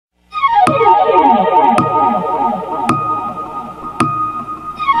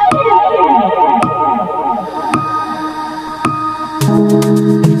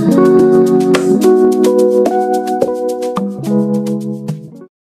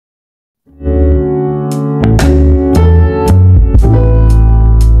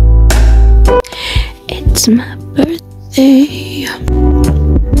it's my birthday. I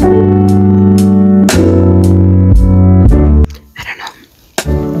don't know.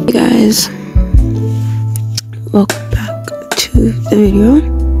 Hey guys, welcome back to the video.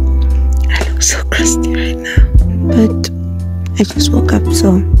 I look so crusty right now, but I just woke up,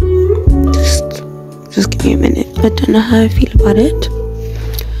 so just give me a minute. I don't know how I feel about it.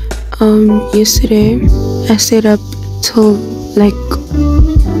 Yesterday I stayed up till like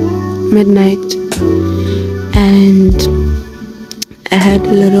midnight and I had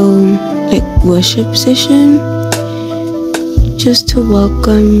a little like worship session just to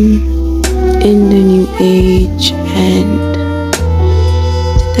welcome in the new age and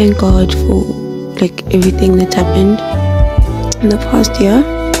to thank God for like everything that's happened in the past year.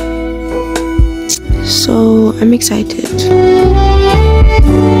 So I'm excited.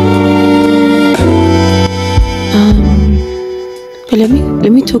 But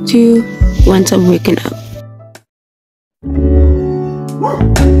let me talk to you once I'm waking up.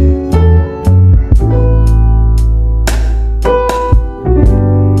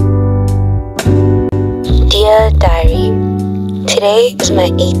 Dear Diary, today is my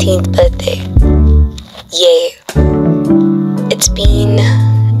 18th birthday. Yay! It's been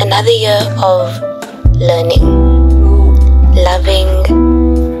another year of learning, loving,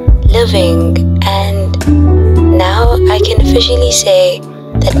 living, and now I can officially say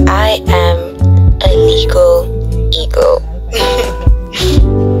that I am a legal ego.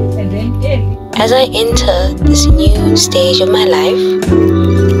 As I enter this new stage of my life,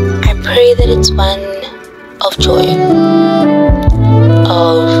 I pray that it's one of joy,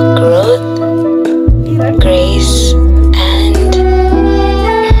 of growth, grace, and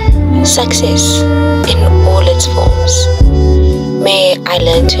success in all its forms. May I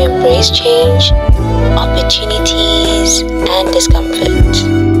learn to embrace change, opportunities, and discomfort.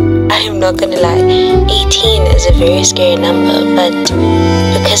 I am not gonna lie, 18 is a very scary number, but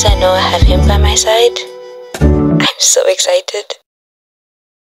because I know I have him by my side, I'm so excited.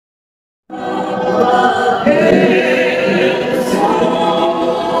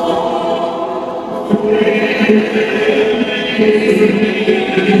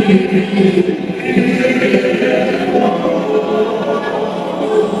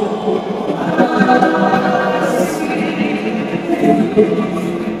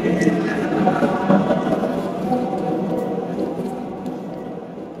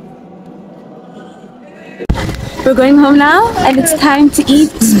 We're going home now and it's time to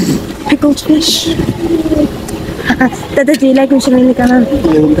eat pickled fish. Tata, do you like Michelin?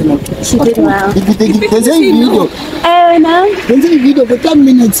 She did well. There's a video. Oh no? There's a video for 10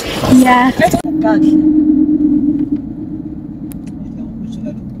 minutes. Yeah.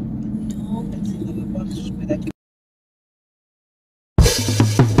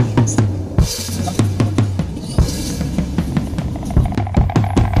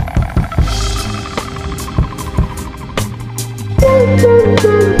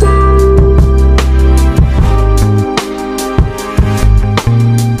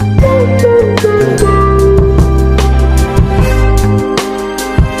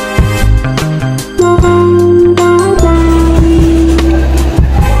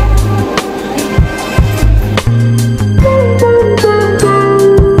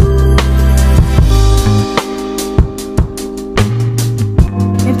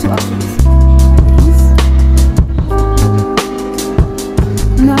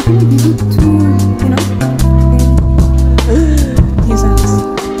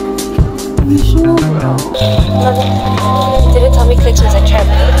 Didn't tell me clicks was a trap.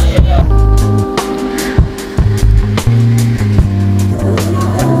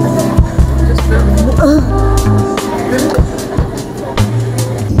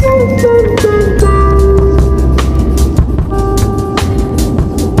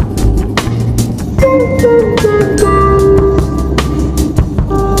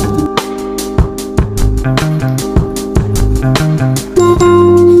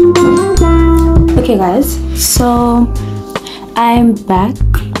 Okay guys, so I'm back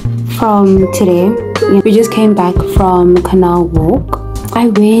from today. We just came back from Canal Walk. I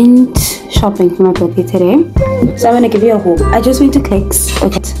went shopping for my birthday today, so I'm gonna give you a haul. I just went to Clicks.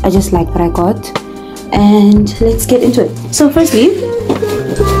 Okay, I just like what I got, and let's get into it. So firstly,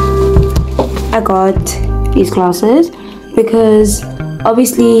 I got these glasses because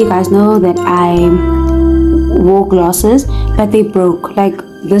obviously you guys know that I wore glasses but they broke. Like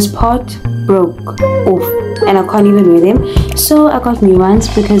this part broke off and I can't even wear them, so I got new ones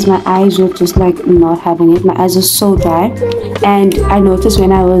because my eyes were just like not having it. My eyes are so dry, and I noticed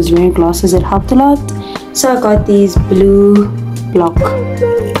when I was wearing glasses it helped a lot. So I got these blue block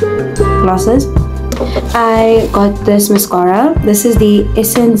glasses. I got this mascara. This is the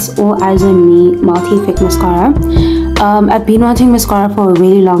Essence All Eyes on Me Multi-Effect Mascara. I've been wanting mascara for a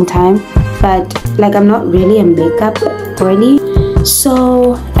really long time, but like I'm not really a makeup girly,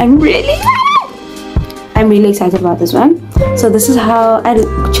 so I'm really excited about this one. So this is how I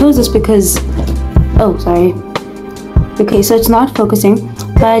chose this because, oh sorry, okay, so it's not focusing,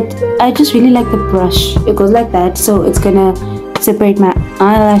 but I just really like the brush. It goes like that, so it's gonna separate my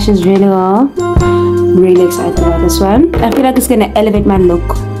eyelashes really well. Really excited about this one. I feel like it's gonna elevate my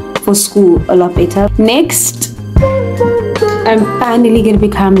look for school a lot better. Next, I'm finally gonna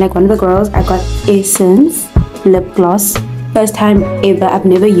become like one of the girls. I got Essence lip gloss. First time ever. I'm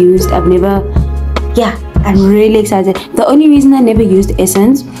really excited. The only reason I never used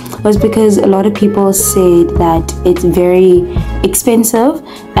Essence was because a lot of people said that it's very expensive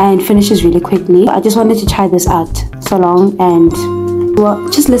and finishes really quickly. I just wanted to try this out so long, and well,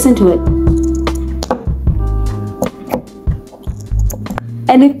 just listen to it.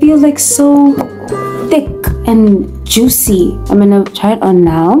 And it feels like so thick and juicy. I'm gonna try it on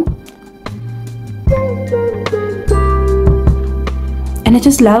now. And I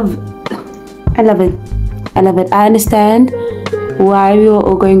love it. I understand why we were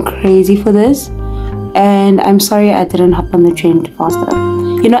all going crazy for this, and I'm sorry I didn't hop on the trend faster.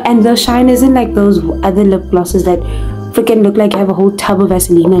 You know, and the shine isn't like those other lip glosses that freaking look like you have a whole tub of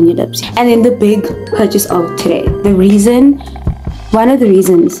Vaseline on your lips. And then the big purchase of today. One of the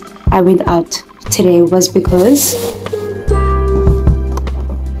reasons I went out today was because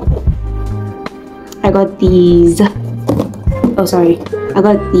I got these.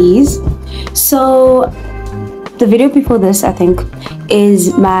 So the video before this, I think,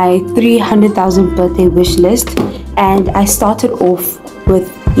 is my 300,000 birthday wish list, and I started off with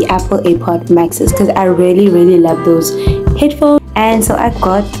the Apple AirPod Maxes because I really love those headphones. And so I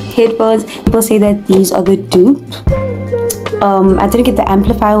got headphones. People say that these are the dupe. I didn't get the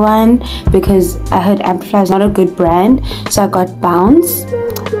Amplify one because I heard Amplify is not a good brand, so I got Bounce.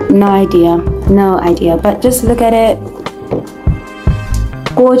 No idea, but just look at it.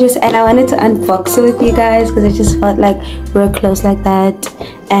 Gorgeous. And I wanted to unbox it with you guys because I just felt like we're close like that,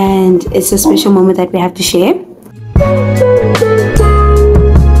 and it's a special moment that we have to share.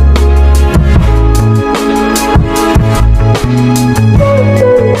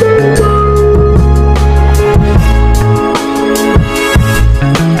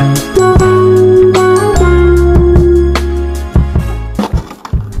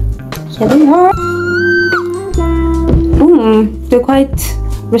 Here they are. They're quite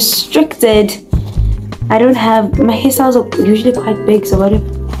restricted. I don't have, my hairstyles are usually quite big, so what if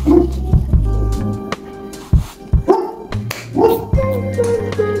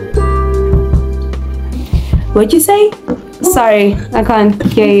what'd you say? Sorry, I can't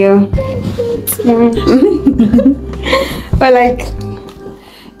hear you. But like,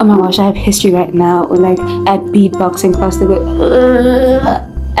 oh my gosh, I have history right now, or like at beatboxing class to go.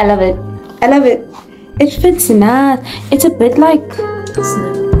 I love it. It fits nice. It's a bit like,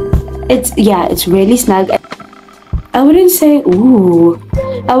 it's really snug. I wouldn't say,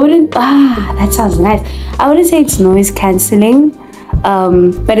 that sounds nice. I wouldn't say it's noise cancelling,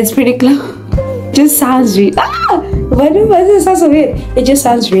 but it's pretty close. Just sounds really, why does it sound so weird? It just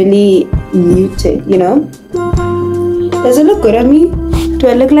sounds really muted, you know? Does it look good on me? Do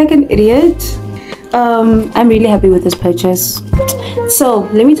I look like an idiot? I'm really happy with this purchase. So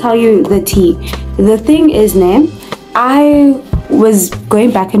let me tell you the tea. The thing is, I was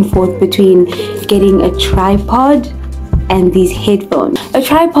going back and forth between getting a tripod and these headphones. A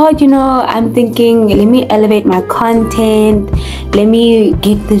tripod, you know, I'm thinking, let me elevate my content, let me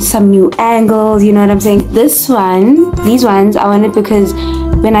get some new angles, you know what I'm saying? These ones I wanted because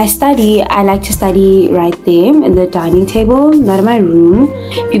when I study, I like to study right there in the dining table, not in my room.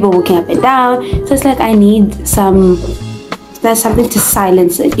 People walking up and down, so it's like I need there's something to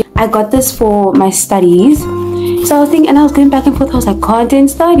silence it. I got this for my studies, so I was thinking, and I was going back and forth. I was like, content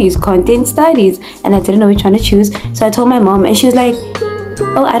studies, and I didn't know which one to choose. So I told my mom, and she was like,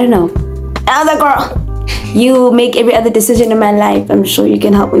 oh, I don't know. And I was like, girl, you make every other decision in my life, I'm sure you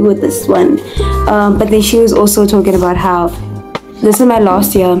can help me with this one. But then she was also talking about how this is my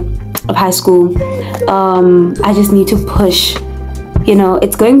last year of high school. I just need to push, you know.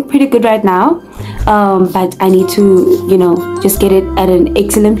 It's going pretty good right now, but I need to, you know, just get it at an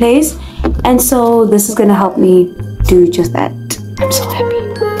excellent place, and so this is gonna help me do just that. I'm so happy.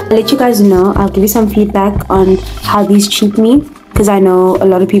 I'll let you guys know. I'll give you some feedback on how these treat me, because I know a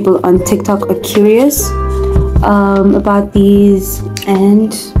lot of people on TikTok are curious about these,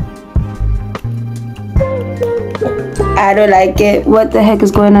 and I don't like it. What the heck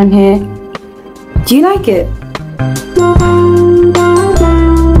is going on here? Do you like it?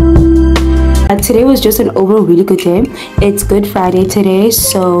 Today was just an overall really good day. It's Good Friday today,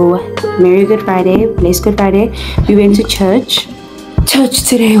 so Merry Good Friday, blessed Good Friday. We went to church. Church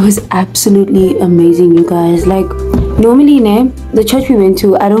today was absolutely amazing, you guys. Like, normally, the church we went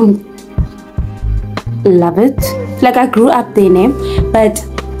to, I don't love it. Like, I grew up there, but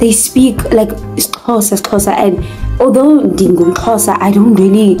they speak like Xhosa, and although Dingo Xhosa, I don't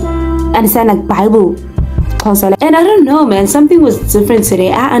really understand like Bible Xhosa. And I don't know, man, something was different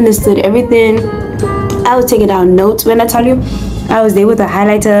today. I understood everything. I was taking down notes. When I tell you, I was there with a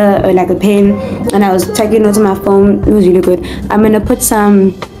highlighter or like a pen, and I was taking notes on my phone. It was really good. I'm gonna put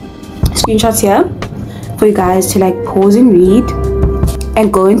some screenshots here for you guys to like pause and read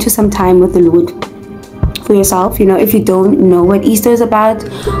and go into some time with the Lord for yourself. You know, if you don't know what Easter is about,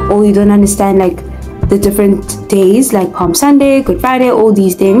 or you don't understand like the different days like Palm Sunday, Good Friday, all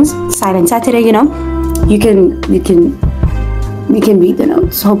these things, Silent Saturday, you know, you can read the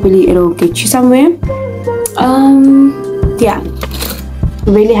notes. Hopefully it'll get you somewhere. Yeah,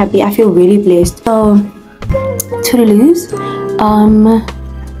 really happy. I feel really blessed. So toodaloos.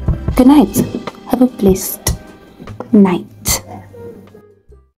 Good night. Have a blessed night.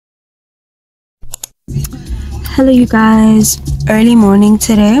 Hello, you guys. Early morning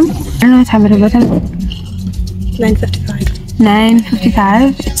today. I don't know what time it is. 9:55.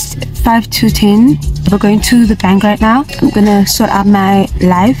 9:55. It's 5 to 10. We're going to the bank right now. I'm gonna sort out my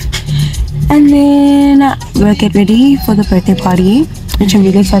life, and then we'll get ready for the birthday party, which I'm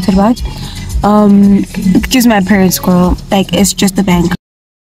really excited about. Excuse my parents, girl. Like, it's just the bank.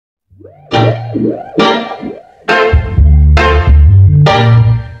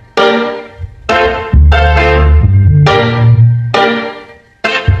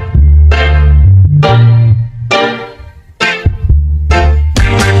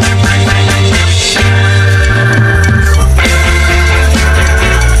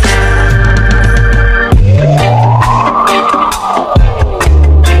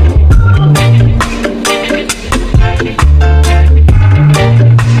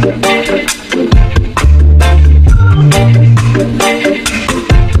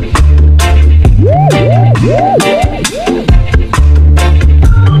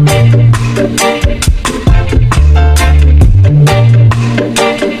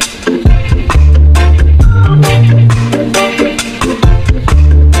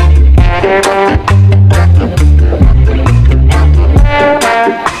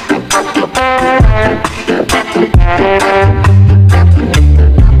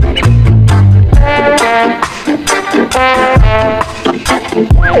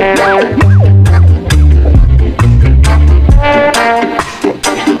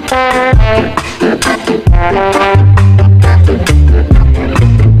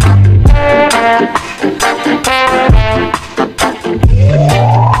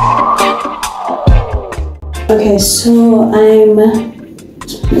 Okay, so I'm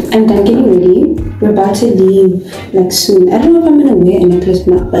done getting ready. We're about to leave like soon. I don't know if I'm gonna wear a necklace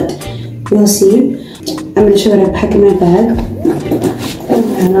or not, but we'll see. I'm gonna show what I pack in my bag.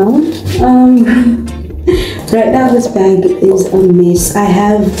 Right now this bag is a mess. I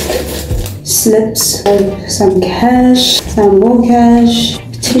have slips, some cash, some more cash,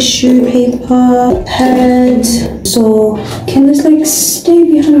 tissue paper, pad. So can this like stay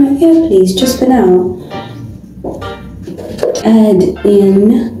behind my ear, please, just for now? Add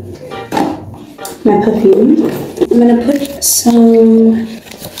in my perfume. I'm gonna put some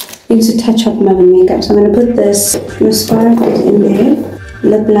things to touch up my makeup. So I'm gonna put this mascara in there,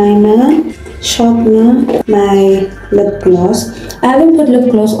 lip liner, sharpener, my lip gloss. I haven't put lip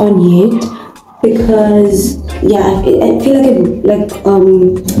gloss on yet because yeah, I feel like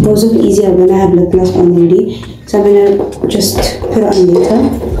it goes off easier when I have lip gloss on already. So I'm gonna just put it on later,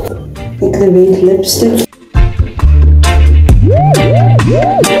 like the red lipstick.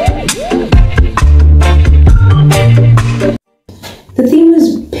 The theme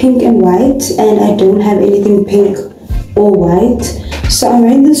is pink and white, and I don't have anything pink or white. So I'm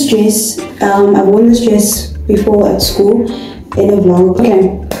wearing this dress. I've worn this dress before at school in a vlog.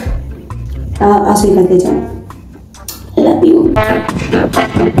 Okay, I'll see you guys later. I love you.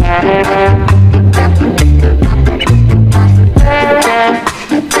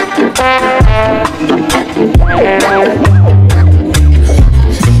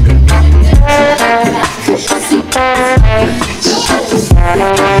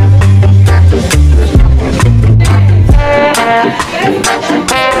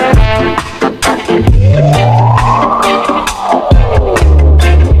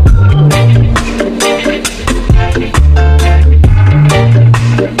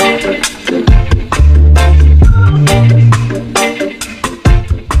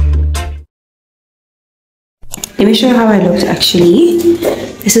 me show you how I looked actually.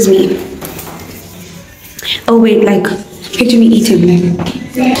 This is me. Oh wait, like picture me eating.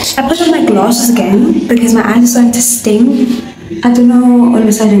 I put on my glasses again because my eyes are starting to sting. I don't know, all of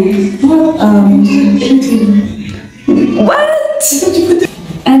a sudden. What?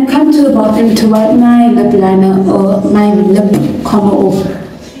 And come to the bathroom to wipe my lip liner or my lip combo off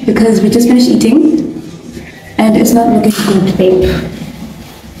because we just finished eating and it's not looking good, babe.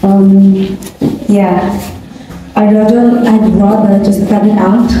 Yeah. I'd rather just cut it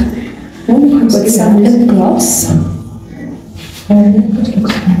out with some lip gloss.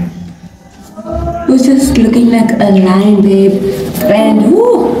 It was just looking like a line, babe. And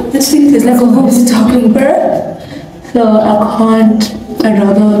woo, this thing is like a whole talking bird. So I'd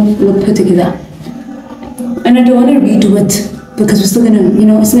rather look put together. And I don't want to redo it because we're still gonna, you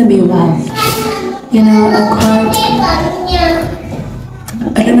know, it's gonna be a while. You know,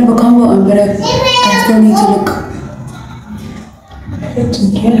 I don't have a combo on, but I still need to look.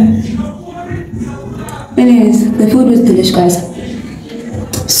 Anyways, the food was delicious, guys.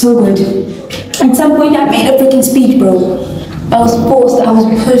 So good. At some point, I made a freaking speech, bro. I was forced, I was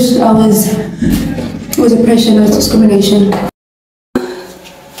pushed, it was oppression, it was discrimination.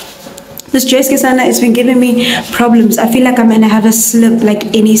 This dress, Kisana, it's been giving me problems. I feel like I'm gonna have a slip like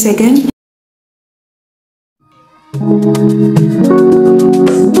any second.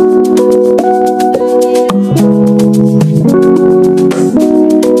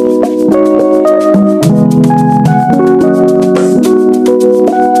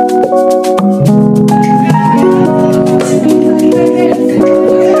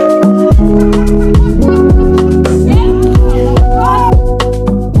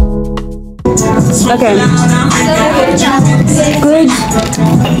 Okay.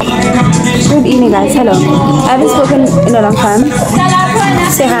 Good evening, guys. Hello. I haven't spoken in a long time.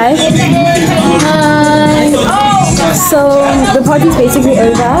 Say hi. Hi. So the party's basically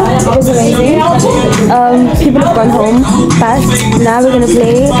over. It was amazing. People have gone home, but now we're gonna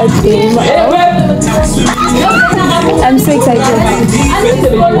play a game of. I'm so excited.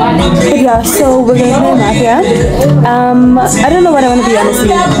 But yeah, so we're gonna play Mafia. I don't know what I want to be,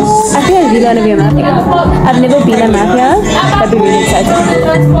 honestly. I think I really want to be a Mafia. I've never been a Mafia. I'd be really excited.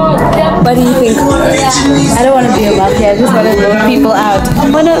 What do you think? I don't want to be a Mafia. I just want to vote people out.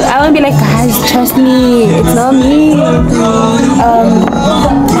 I want to be like, guys, trust me. It's not me.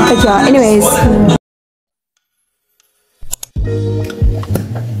 But yeah, anyways.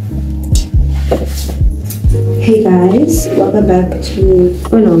 Hey guys, welcome back to,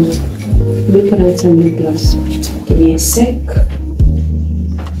 oh no, let me put on some lip gloss. Give me a sec.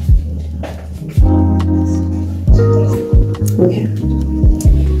 Okay.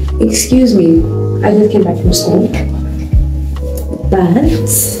 Excuse me, I just came back from school. But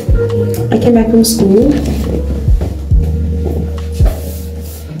I came back from school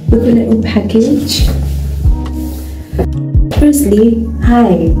with a little package. Firstly,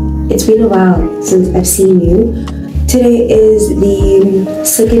 hi. It's been a while since I've seen you. Today is the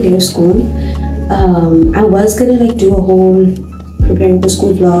second day of school. I was gonna like do a whole preparing for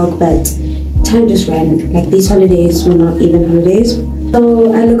school vlog, but time just ran. Like these holidays were not even holidays.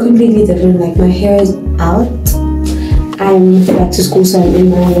 So I look completely different. Like my hair is out. I'm back to school, so I'm in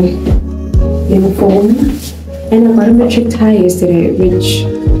my uniform. And I got a metric tie yesterday, which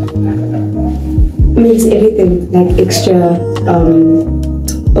makes everything like extra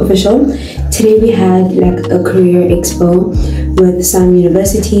official. Today we had like a career expo with some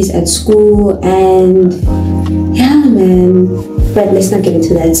universities at school, and yeah man, but let's not get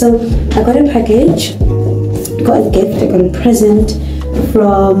into that. So I got a package, got a gift, I got a present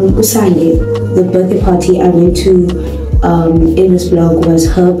from Usangi. The birthday party I went to in this vlog was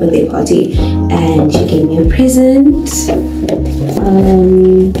her birthday party, and she gave me a present.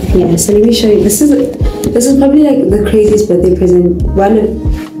 Yeah, so let me show you. This is probably like the craziest birthday present.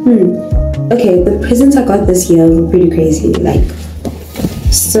 Okay, the presents I got this year were pretty crazy. Like,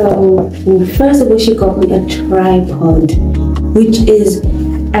 so first of all, she got me a tripod, which is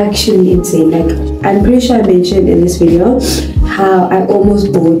actually insane. Like, I'm pretty sure I mentioned in this video how I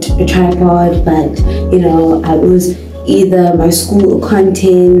almost bought a tripod, but you know, I was either my school or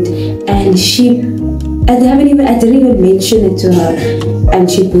content, and I didn't even mention it to her, and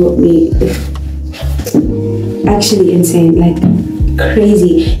she bought me. Actually insane, like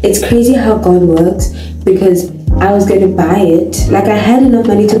crazy. It's crazy how God works, because I was gonna buy it, like I had enough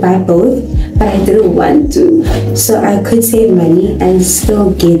money to buy both, but I didn't want to, so I could save money and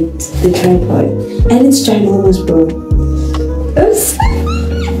still get the tripod, and it's ginormous, bro.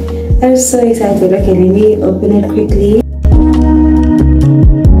 I'm so excited. Okay, let me open it quickly.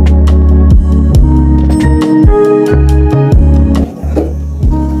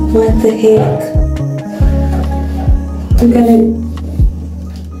 What the heck?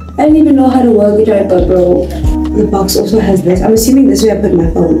 I don't even know how to work it right, but bro, the box also has this. I'm assuming this is where I put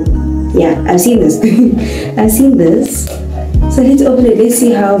my phone. Yeah, I've seen this. I've seen this. So let's open it. Let's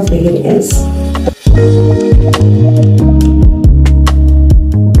see how big it is.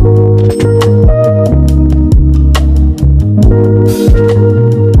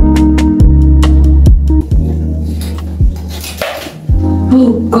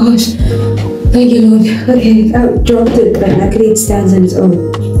 Oh gosh. Thank you, Lord. Okay, I dropped it, but luckily it stands on its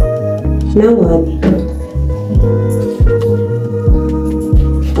own. Now what?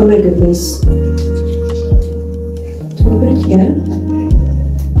 Oh my goodness. Do I put it here?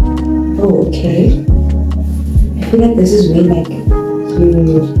 Oh, okay. I feel like this is way like you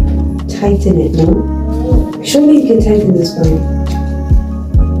tighten it, no? Surely you can tighten this one.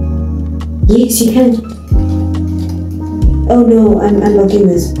 Yes, you can. Oh no, I'm unlocking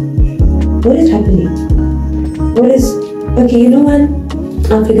this. What is happening? What is... Okay, you know what?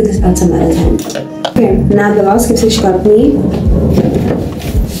 I'll figure this out some other time. Okay, now the last gift that she got me.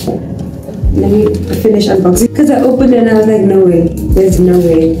 Let me finish unboxing. Because I opened it and I was like, no way. There's no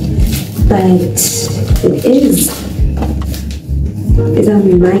way. But it is. It's on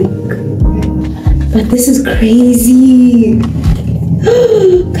my mic. But this is crazy. God,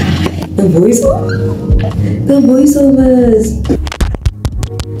 the voiceover. The voiceovers.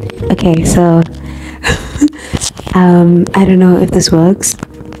 Okay, so I don't know if this works,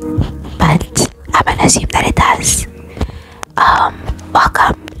 but I'm gonna assume that it does.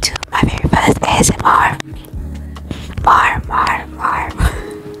 Welcome to my very first ASMR. Mar.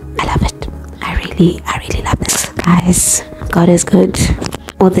 I love it. I really love this, guys. God is good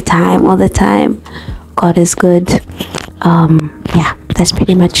all the time. God is good. Yeah, that's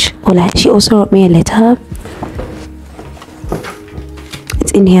pretty much all. She also wrote me a letter.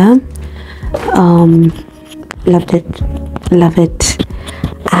 It's in here. Loved it.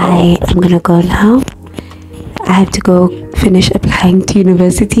 I am gonna go now. I have to go finish applying to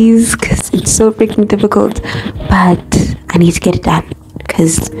universities because it's so freaking difficult, but I need to get it done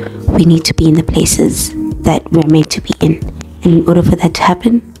because we need to be in the places that we're meant to be in, and in order for that to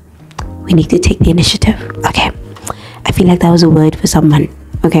happen, we need to take the initiative. Okay, I feel like that was a word for someone.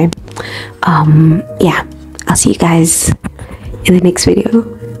 Okay, yeah, I'll see you guys in the next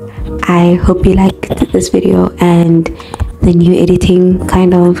video. I hope you liked this video and the new editing,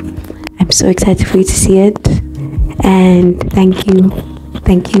 kind of. I'm so excited for you to see it, and thank you.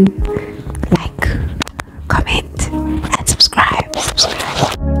 Like, comment,